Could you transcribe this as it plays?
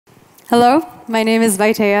Hello, my name is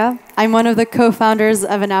Vaitea. I'm one of the co-founders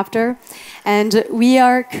of Enapter, and we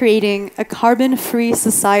are creating a carbon-free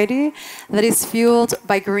society that is fueled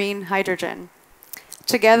by green hydrogen.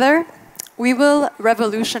 Together, we will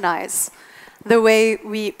revolutionize the way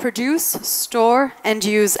we produce, store, and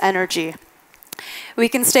use energy. We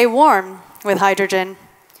can stay warm with hydrogen.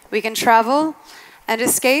 We can travel and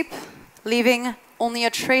escape, leaving only a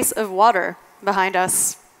trace of water behind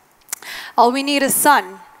us. All we need is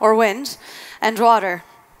sun, or wind, and water.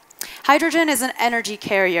 Hydrogen is an energy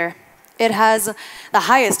carrier. It has the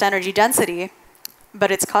highest energy density, but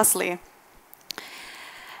it's costly.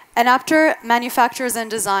 Enapter manufactures and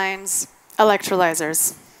designs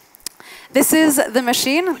electrolysers. This is the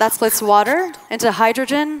machine that splits water into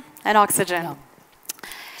hydrogen and oxygen.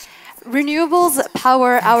 Renewables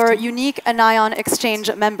power our unique Anion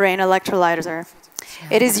Exchange Membrane electrolyser.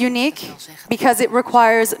 It is unique because it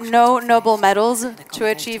requires no noble metals to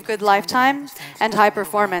achieve good lifetime and high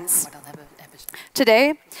performance.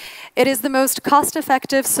 Today, it is the most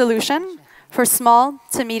cost-effective solution for small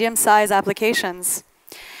to medium-sized applications.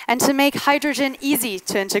 And to make hydrogen easy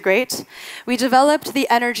to integrate, we developed the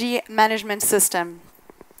energy management system.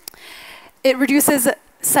 It reduces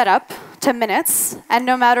setup to minutes, and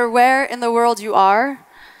no matter where in the world you are,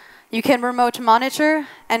 you can remote monitor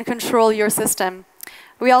and control your system.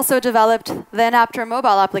 We also developed the Enapter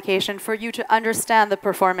mobile application for you to understand the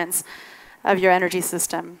performance of your energy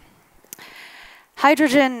system.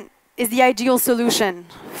 Hydrogen is the ideal solution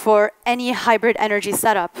for any hybrid energy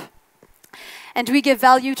setup. And we give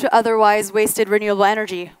value to otherwise wasted renewable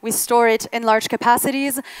energy. We store it in large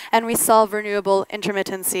capacities, and we solve renewable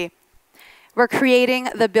intermittency. We're creating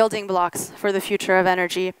the building blocks for the future of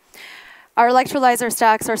energy. Our electrolyser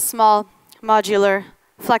stacks are small, modular,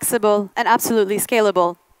 flexible, and absolutely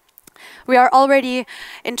scalable. We are already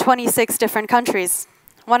in 26 different countries,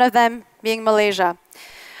 one of them being Malaysia.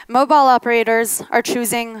 Mobile operators are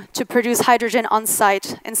choosing to produce hydrogen on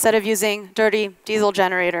site instead of using dirty diesel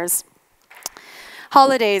generators.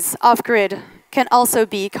 Holidays off-grid can also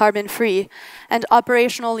be carbon-free and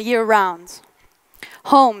operational year-round.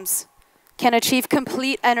 Homes can achieve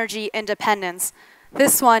complete energy independence.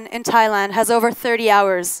 This one in Thailand has over 30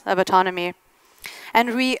 hours of autonomy.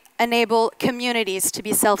 And we enable communities to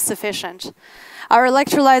be self-sufficient. Our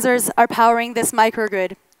electrolysers are powering this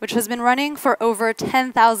microgrid, which has been running for over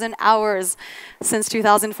 10,000 hours since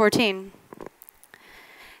 2014.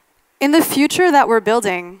 In the future that we're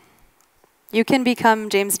building, you can become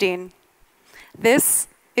James Dean. This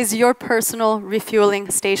is your personal refueling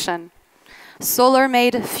station.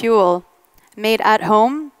 Solar-made fuel, made at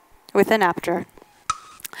home with Enapter.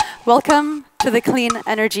 Welcome to the clean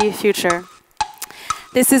energy future.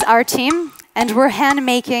 This is our team, and we're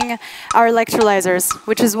hand-making our electrolysers,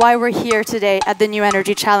 which is why we're here today at the New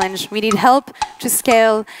Energy Challenge. We need help to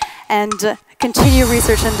scale and continue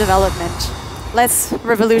research and development. Let's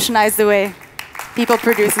revolutionize the way people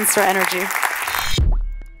produce and store energy.